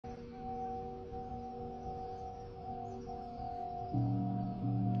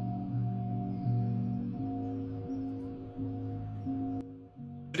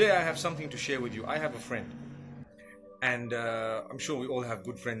Today I have something to share with you. I have a friend, and I'm sure we all have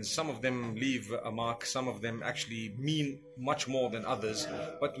good friends. Some of them leave a mark, some of them actually mean much more than others.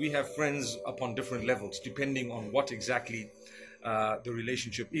 But we have friends upon different levels, depending on what exactly the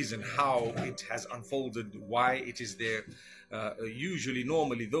relationship is and how it has unfolded, why it is there. Usually,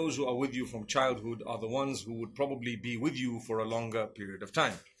 normally, those who are with you from childhood are the ones who would probably be with you for a longer period of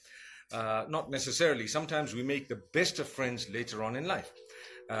time. Not necessarily. Sometimes we make the best of friends later on in life.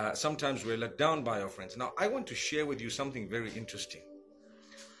 Sometimes we're let down by our friends. Now, I want to share with you something very interesting.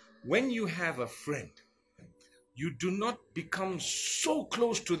 When you have a friend, you do not become so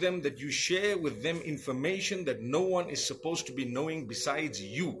close to them that you share with them information that no one is supposed to be knowing besides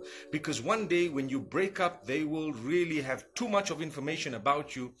you. Because one day when you break up, they will really have too much of information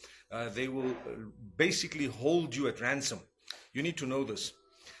about you. They will basically hold you at ransom. You need to know this.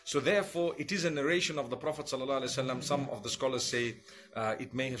 So therefore, it is a narration of the Prophet ﷺ. Some of the scholars say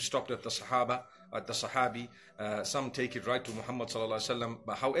it may have stopped at the Sahaba, at the Sahabi. Some take it right to Muhammad ﷺ.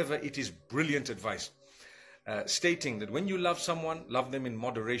 But however, it is brilliant advice. Stating that when you love someone, love them in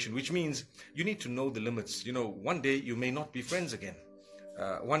moderation, which means you need to know the limits. You know, one day you may not be friends again.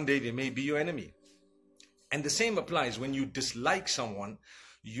 One day they may be your enemy. And the same applies when you dislike someone.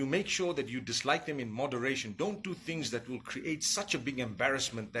 You make sure that you dislike them in moderation. Don't do things that will create such a big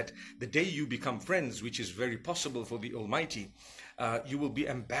embarrassment that the day you become friends, which is very possible for the Almighty, you will be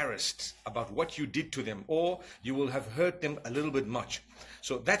embarrassed about what you did to them, or you will have hurt them a little bit much.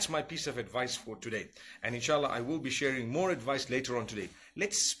 So that's my piece of advice for today. And inshallah, I will be sharing more advice later on today.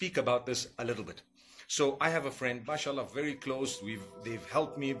 Let's speak about this a little bit. So I have a friend, mashallah, very close. They've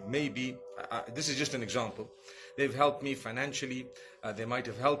helped me, maybe, this is just an example. They've helped me financially. They might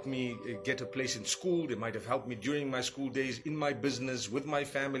have helped me get a place in school. They might have helped me during my school days, in my business, with my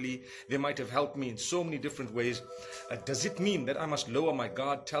family. They might have helped me in so many different ways. Does it mean that I must lower my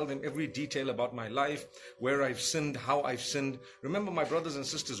guard, tell them every detail about my life, where I've sinned, how I've sinned? Remember, my brothers and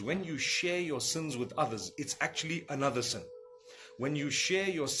sisters, when you share your sins with others, it's actually another sin. When you share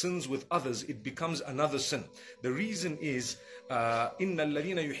your sins with others, it becomes another sin. The reason is, إِنَّ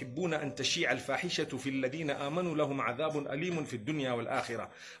الَّذِينَ يُحِبُّونَ أَن تَشِيعَ الْفَاحِشَةُ فِي الَّذِينَ آمَنُوا لَهُمْ عَذَابٌ أَلِيمٌ فِي الدُّنْيَا وَالْآخِرَةِ.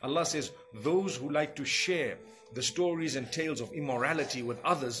 Allah says, those who like to share the stories and tales of immorality with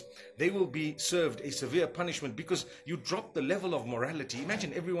others, they will be served a severe punishment because you drop the level of morality.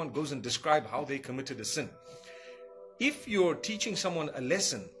 Imagine everyone goes and describe how they committed a sin. If you're teaching someone a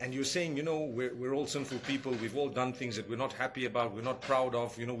lesson and you're saying, you know, we're all sinful people, we've all done things that we're not happy about, we're not proud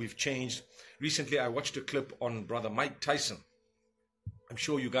of, you know, we've changed. Recently, I watched a clip on brother Mike Tyson. I'm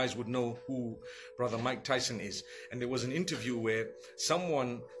sure you guys would know who brother Mike Tyson is. And there was an interview where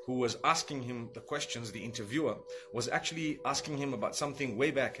someone who was asking him the questions, the interviewer, was actually asking him about something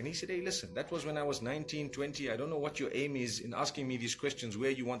way back. And he said, hey, listen, that was when I was 19, 20. I don't know what your aim is in asking me these questions,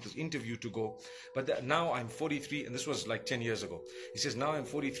 where you want this interview to go. But now I'm 43, and this was like 10 years ago. He says, now I'm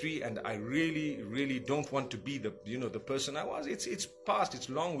 43, and I really, really don't want to be the person I was. It's past, it's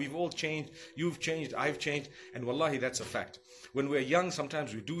long. We've all changed. You've changed, I've changed. And wallahi, that's a fact. When we're young,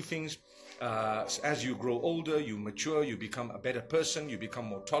 sometimes we do things. As you grow older, you mature, you become a better person, you become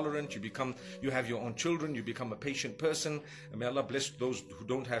more tolerant, you have your own children, you become a patient person. May Allah bless those who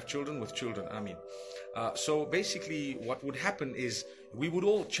don't have children with children. Ameen. So basically what would happen is we would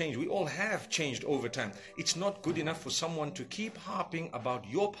all change. We all have changed over time. It's not good enough for someone to keep harping about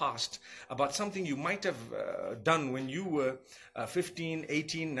your past, about something you might have done when you were 15,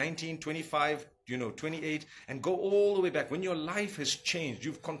 18, 19, 25, 28, and go all the way back. When your life has changed,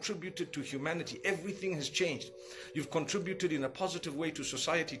 you've contributed to humanity, everything has changed. You've contributed in a positive way to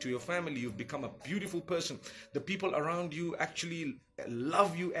society, to your family. You've become a beautiful person. The people around you actually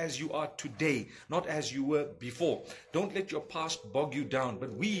love you as you are today, not as you were before. Don't let your past bog you down.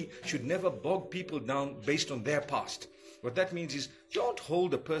 But we should never bog people down based on their past. What that means is don't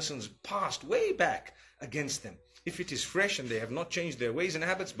hold a person's past way back against them. If it is fresh and they have not changed their ways and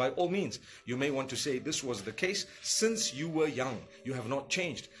habits, by all means, you may want to say this was the case since you were young. You have not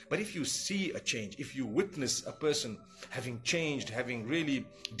changed. But if you see a change, if you witness a person having changed, having really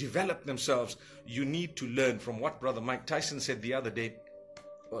developed themselves, you need to learn from what brother Mike Tyson said the other day.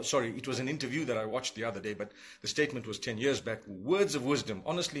 Sorry, it was an interview that I watched the other day, but the statement was 10 years back. Words of wisdom,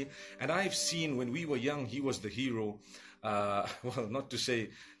 honestly. And I've seen when we were young, he was the hero. Well, not to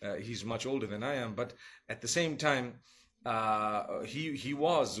say he's much older than I am, but at the same time, he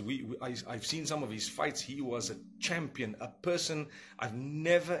was. I've seen some of his fights. He was a champion, a person I've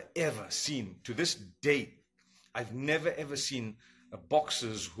never ever seen to this day. I've never ever seen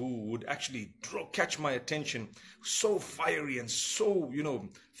boxers who would actually catch my attention, so fiery and so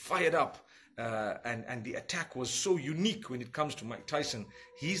fired up. and the attack was so unique when it comes to Mike Tyson.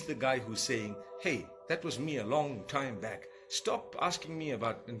 He's the guy who's saying, hey, that was me a long time back. Stop asking me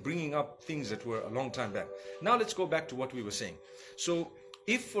about and bringing up things that were a long time back. Now let's go back to what we were saying. So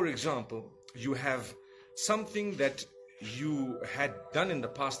if, for example, you have something that you had done in the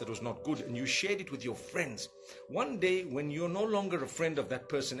past that was not good and you shared it with your friends, one day when you're no longer a friend of that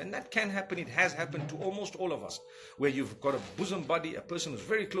person, and that can happen, it has happened to almost all of us, where you've got a bosom buddy, a person who's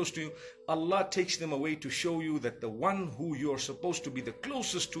very close to you, Allah takes them away to show you that the one who you're supposed to be the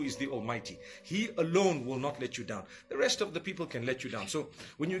closest to is the Almighty. He alone will not let you down. The rest of the people can let you down. So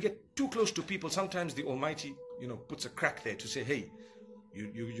when you get too close to people, sometimes the Almighty, puts a crack there to say, hey,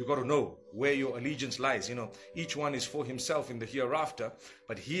 you got to know where your allegiance lies. Each one is for himself in the hereafter.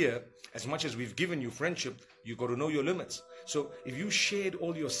 But here, as much as we've given you friendship, you got to know your limits. So if you shared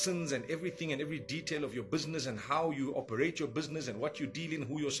all your sins and everything and every detail of your business and how you operate your business and what you deal in,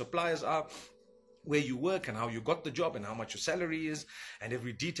 who your suppliers are, where you work and how you got the job and how much your salary is, and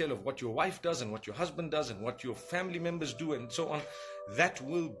every detail of what your wife does and what your husband does and what your family members do and so on, that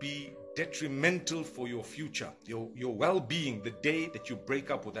will be detrimental for your future, your well-being, the day that you break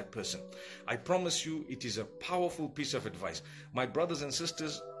up with that person. I promise you, it is a powerful piece of advice. My brothers and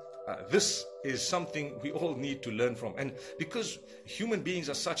sisters, this is something we all need to learn from. And because human beings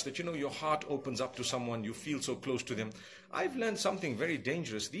are such that, your heart opens up to someone, you feel so close to them. I've learned something very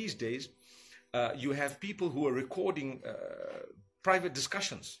dangerous these days. You have people who are recording private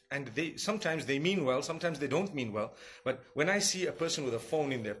discussions, and sometimes they mean well, sometimes they don't mean well. But when I see a person with a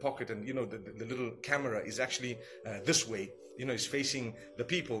phone in their pocket and the little camera is actually this way, is facing the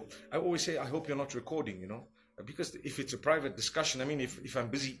people, I always say, I hope you're not recording, because if it's a private discussion, I mean, if I'm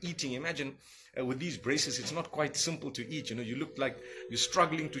busy eating, imagine with these braces, it's not quite simple to eat. You look like you're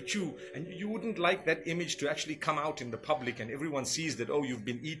struggling to chew, and you wouldn't like that image to actually come out in the public and everyone sees that, oh, you've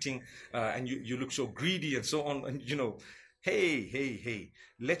been eating and you look so greedy and so on. And hey,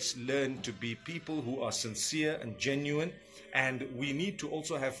 let's learn to be people who are sincere and genuine, and we need to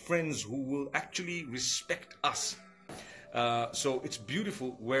also have friends who will actually respect us. So it's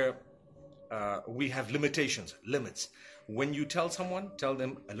beautiful where we have limits. When you tell someone, tell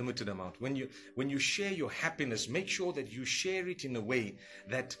them a limited amount. When you share your happiness, make sure that you share it in a way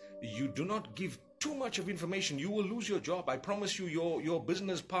that you do not give too much of information. You will lose your job. I promise you, your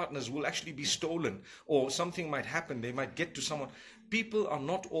business partners will actually be stolen, or something might happen. They might get to someone. People are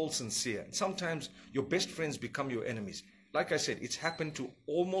not all sincere. Sometimes your best friends become your enemies. Like I said, it's happened to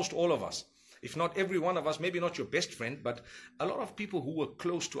almost all of us. If not every one of us, maybe not your best friend, but a lot of people who were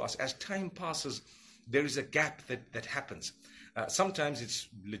close to us. As time passes, there is a gap that happens. Sometimes it's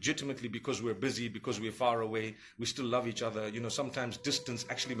legitimately because we're busy, because we're far away, we still love each other. Sometimes distance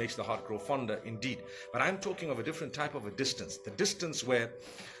actually makes the heart grow fonder, indeed. But I'm talking of a different type of a distance. The distance where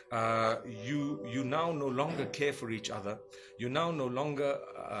you now no longer care for each other. You now no longer,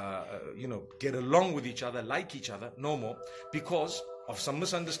 get along with each other, like each other, no more, because of some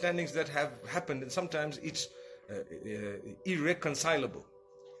misunderstandings that have happened. And sometimes it's irreconcilable.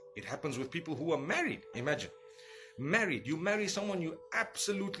 It happens with people who are married. Imagine, married, you marry someone you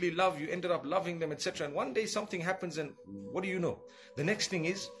absolutely love, you ended up loving them, etc. And one day something happens, and what do you know? The next thing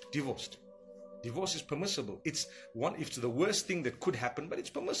is divorced. Divorce is permissible. It's the worst thing that could happen, but it's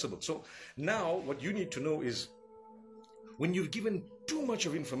permissible. So now what you need to know is, when you've given too much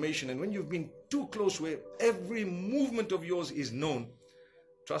of information and when you've been too close where every movement of yours is known,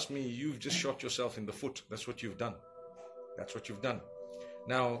 trust me, you've just shot yourself in the foot. That's what you've done. That's what you've done.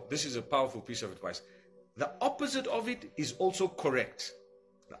 Now, this is a powerful piece of advice. The opposite of it is also correct.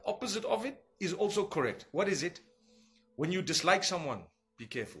 The opposite of it is also correct. What is it? When you dislike someone, be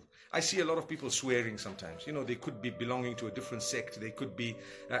careful. I see a lot of people swearing sometimes. They could be belonging to a different sect. They could be,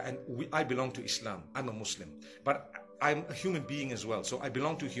 I belong to Islam. I'm a Muslim. But I'm a human being as well. So I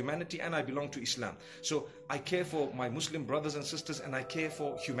belong to humanity and I belong to Islam. So I care for my Muslim brothers and sisters, and I care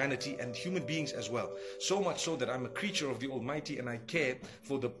for humanity and human beings as well. So much so that I'm a creature of the Almighty, and I care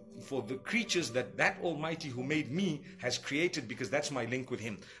for the creatures that Almighty who made me has created, because that's my link with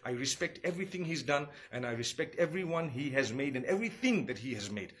Him. I respect everything He's done, and I respect everyone He has made and everything that He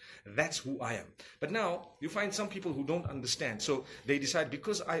has made. That's who I am. But now you find some people who don't understand. So they decide,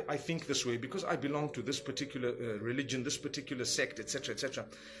 because I think this way, because I belong to this particular religion, this particular sect, etc., etc.,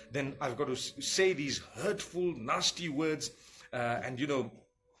 then I've got to say these hurtful, nasty words, and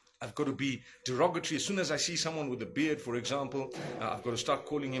I've got to be derogatory. As soon as I see someone with a beard, for example, I've got to start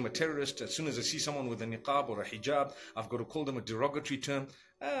calling him a terrorist. As soon as I see someone with a niqab or a hijab, I've got to call them a derogatory term.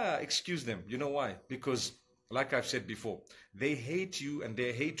 Excuse them. You know why? Because like I've said before, they hate you and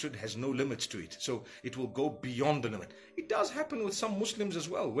their hatred has no limits to it. So it will go beyond the limit. It does happen with some Muslims as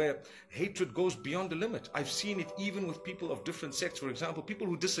well, where hatred goes beyond the limit. I've seen it even with people of different sects. For example, people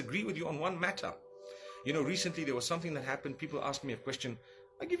who disagree with you on one matter. You know, recently there was something that happened. People asked me a question.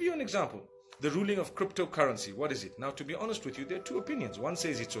 I'll give you an example. The ruling of cryptocurrency. What is it? Now, to be honest with you, there are two opinions. One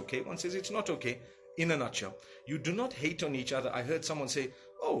says it's okay. One says it's not okay. In a nutshell, you do not hate on each other. I heard someone say,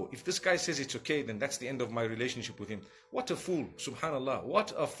 oh, if this guy says it's okay, then that's the end of my relationship with him. What a fool. Subhanallah.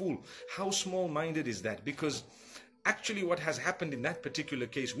 What a fool. How small-minded is that? Because actually what has happened in that particular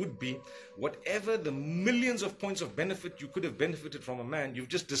case would be whatever the millions of points of benefit you could have benefited from a man, you've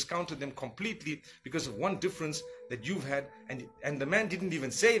just discounted them completely because of one difference that you've had, and the man didn't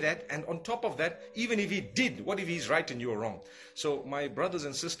even say that. And on top of that, even if he did, what if he's right and you're wrong? So my brothers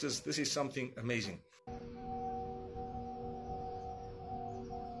and sisters, this is something amazing.